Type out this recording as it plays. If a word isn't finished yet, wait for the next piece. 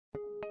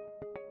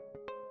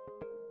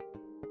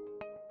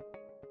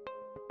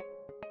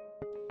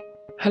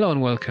Hello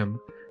and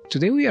welcome.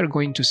 Today we are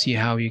going to see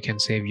how you can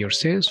save your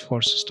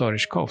Salesforce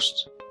storage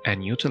costs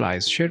and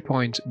utilize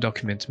SharePoint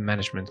document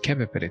management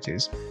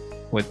capabilities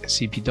with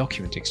CB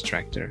Document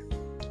Extractor.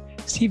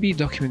 CB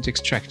Document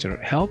Extractor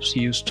helps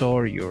you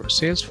store your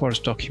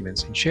Salesforce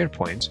documents in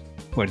SharePoint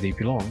where they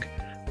belong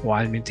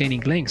while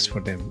maintaining links for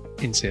them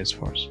in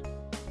Salesforce.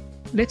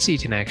 Let's see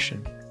it in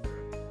action.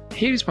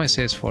 Here is my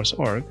Salesforce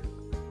org.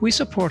 We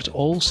support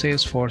all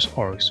Salesforce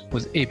orgs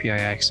with API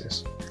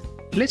access.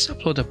 Let's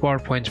upload a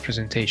PowerPoint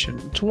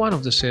presentation to one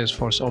of the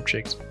Salesforce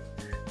objects.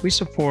 We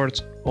support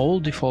all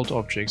default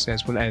objects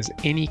as well as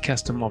any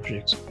custom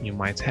objects you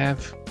might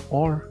have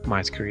or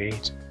might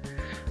create.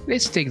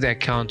 Let's take the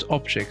account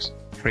objects,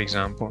 for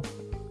example.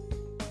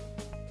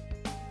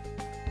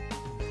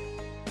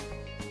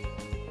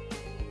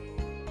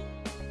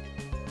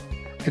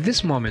 At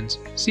this moment,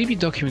 CB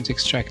Document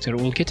Extractor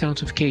will get a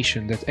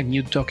notification that a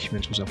new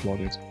document was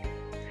uploaded.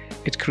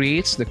 It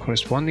creates the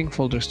corresponding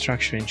folder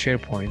structure in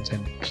SharePoint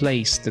and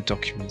places the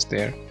documents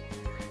there.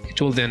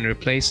 It will then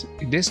replace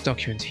this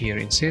document here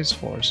in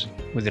Salesforce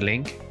with a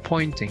link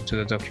pointing to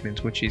the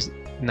document which is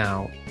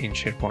now in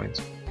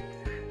SharePoint.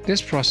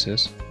 This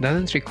process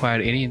doesn't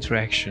require any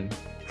interaction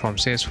from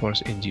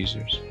Salesforce end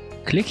users.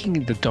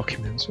 Clicking the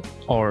document,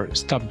 or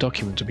stop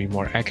document to be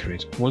more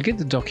accurate, will get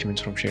the document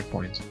from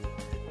SharePoint.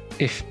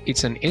 If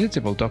it's an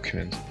editable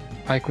document,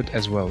 I could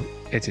as well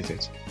edit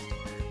it.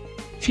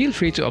 Feel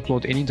free to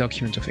upload any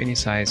document of any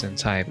size and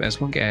type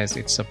as long as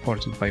it's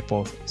supported by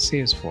both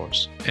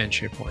Salesforce and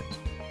SharePoint.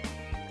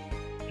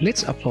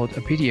 Let's upload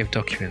a PDF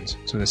document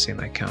to the same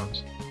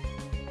account.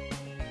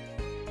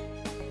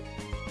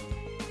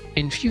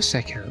 In few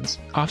seconds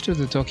after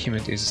the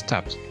document is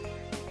stopped,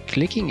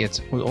 clicking it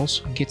will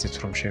also get it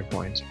from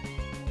SharePoint.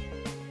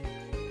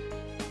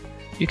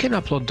 You can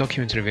upload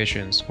document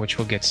revisions which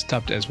will get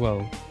stopped as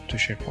well to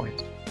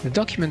SharePoint. The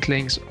document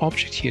links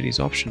object here is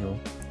optional.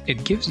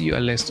 It gives you a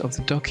list of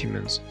the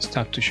documents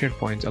stuck to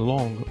SharePoint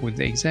along with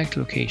the exact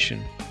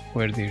location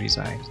where they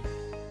reside.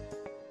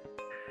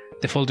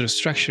 The folder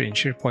structure in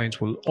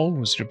SharePoint will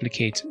always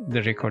replicate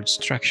the record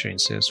structure in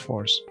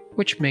Salesforce,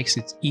 which makes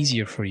it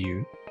easier for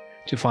you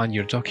to find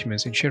your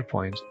documents in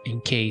SharePoint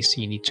in case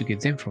you need to get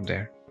them from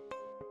there.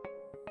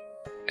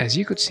 As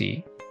you could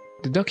see,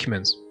 the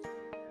documents,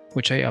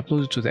 which I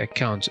uploaded to the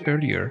account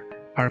earlier,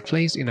 are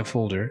placed in a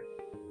folder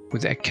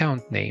with the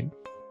account name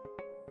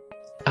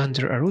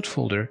under a root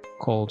folder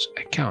called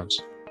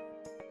Accounts.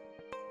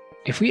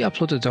 If we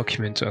upload a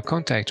document to a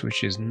contact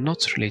which is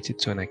not related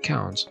to an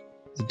account,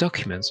 the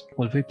documents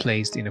will be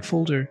placed in a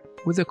folder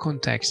with the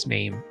contact's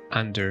name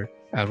under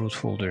a root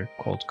folder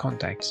called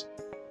Contacts.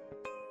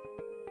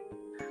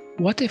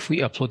 What if we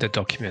upload a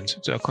document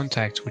to a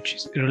contact which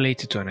is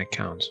related to an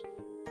account?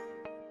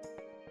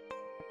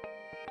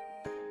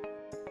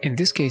 In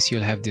this case,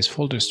 you'll have this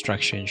folder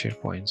structure in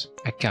SharePoint: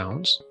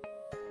 Accounts,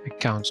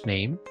 Account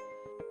Name,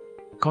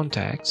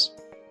 Contacts,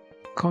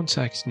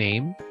 Contact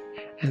Name,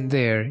 and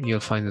there you'll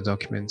find the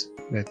document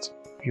that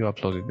you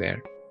uploaded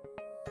there.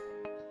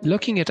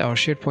 Looking at our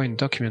SharePoint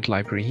document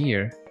library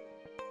here,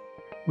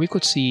 we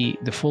could see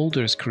the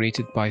folders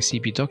created by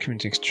CB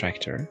Document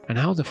Extractor and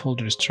how the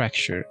folder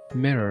structure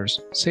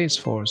mirrors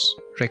Salesforce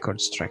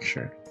record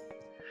structure.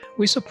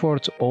 We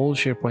support all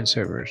SharePoint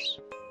servers,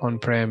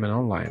 on-prem and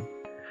online.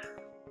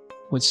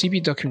 With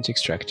CB Document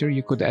Extractor,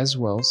 you could as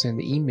well send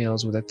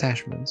emails with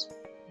attachments.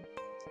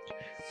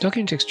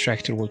 Document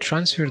Extractor will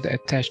transfer the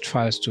attached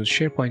files to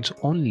SharePoint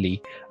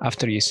only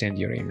after you send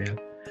your email.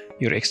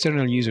 Your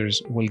external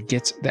users will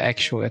get the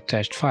actual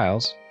attached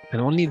files,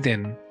 and only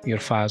then your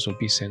files will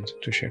be sent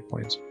to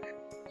SharePoint.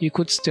 You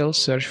could still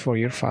search for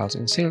your files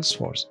in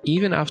Salesforce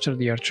even after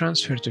they are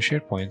transferred to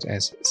SharePoint,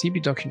 as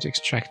CB Document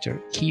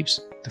Extractor keeps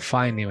the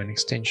file name and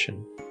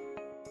extension.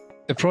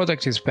 The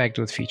product is packed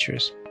with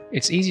features.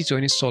 It's easy to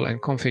install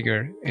and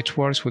configure. It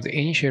works with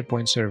any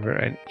SharePoint server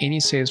and any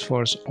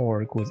Salesforce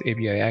org with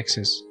API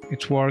access.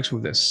 It works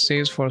with the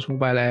Salesforce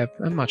mobile app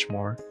and much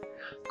more.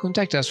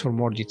 Contact us for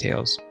more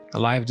details, a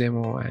live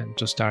demo, and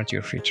to start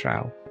your free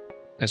trial.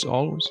 As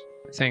always,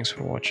 thanks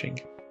for watching.